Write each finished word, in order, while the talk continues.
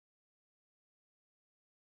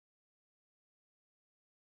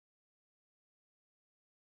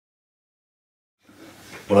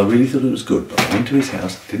Well, I really thought it was good, but I went to his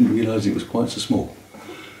house, didn't realise it was quite so small.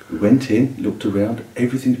 We went in, looked around,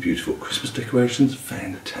 everything's beautiful. Christmas decorations,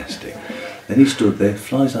 fantastic. Then he stood there,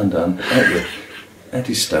 flies undone, at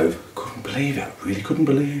his stove. Couldn't believe it, really couldn't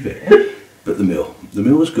believe it. But the meal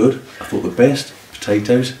was good. I thought the best.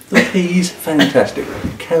 Potatoes, the peas, fantastic.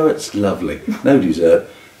 Carrots, lovely. No dessert.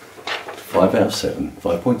 5 out of 7,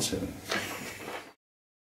 5.7.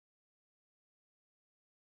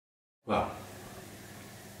 Well,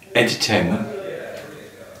 entertainment,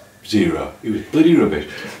 0. He was bloody rubbish.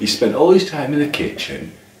 He spent all his time in the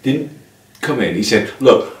kitchen, didn't come in. He said,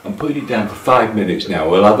 look, I'm putting it down for 5 minutes now.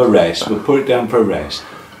 We'll have a rest. We'll put it down for a rest.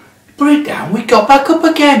 Put it down, we got back up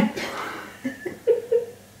again.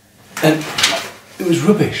 And it was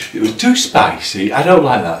rubbish. It was too spicy. I don't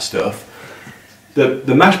like that stuff.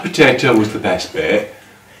 The mashed potato was the best bit.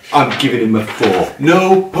 I'm giving him a 4.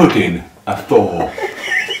 No pudding, a 4.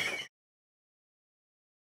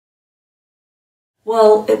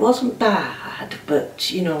 Well, it wasn't bad,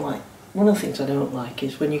 but you know, like, one of the things I don't like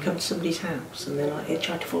is when you come to somebody's house and they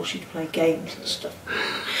try to force you to play games and stuff.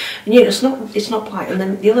 And you know, it's not polite. And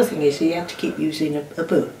then the other thing is he had to keep using a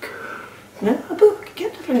book. No, a book. He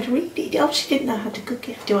kept having to read it. He obviously didn't know how to cook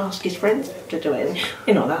it. He had to ask his friends to do it. And,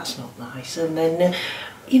 you know, that's not nice. And then,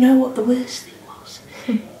 you know what the worst thing was?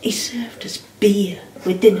 He served us beer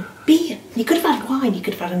with dinner. Beer. You could have had wine. You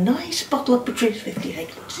could have had a nice bottle of Patrice 58.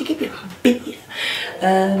 To give you beer.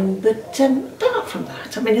 But apart from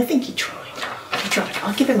that, I mean, I think he tried. He tried.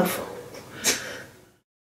 I'll give him a 4.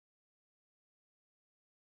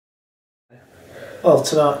 Well,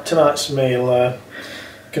 tonight's meal,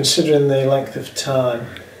 considering the length of time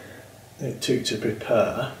it took to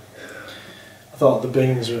prepare, I thought the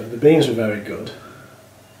beans were very good,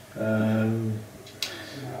 and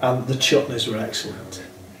the chutneys were excellent,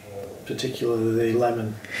 particularly the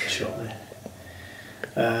lemon chutney,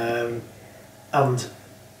 and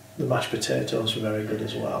the mashed potatoes were very good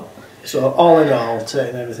as well. So all in all,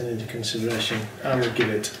 taking everything into consideration, I would give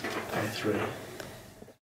it a 3.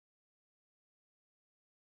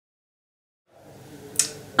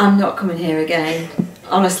 I'm not coming here again.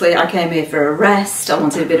 Honestly, I came here for a rest. I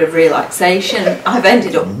wanted a bit of relaxation. I've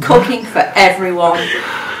ended up cooking for everyone.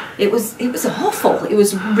 It was awful. It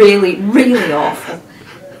was really, really awful.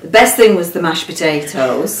 The best thing was the mashed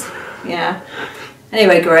potatoes. Yeah.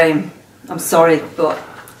 Anyway, Graham, I'm sorry, but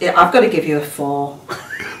I've got to give you a 4.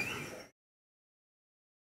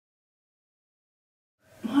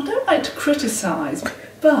 I don't like to criticise,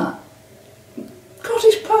 but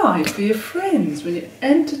cottage pie for your friends when you're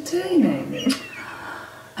entertaining.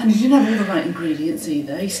 And he didn't have all the right ingredients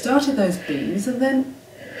either. He started those beans and then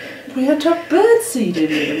we had to have birdseed in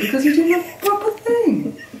with them because he didn't have the proper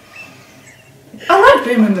thing. I liked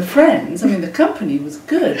being with the friends. I mean, the company was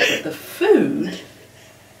good, but the food,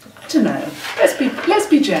 I don't know. Let's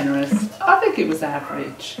be generous. I think it was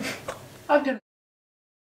average. I'm gonna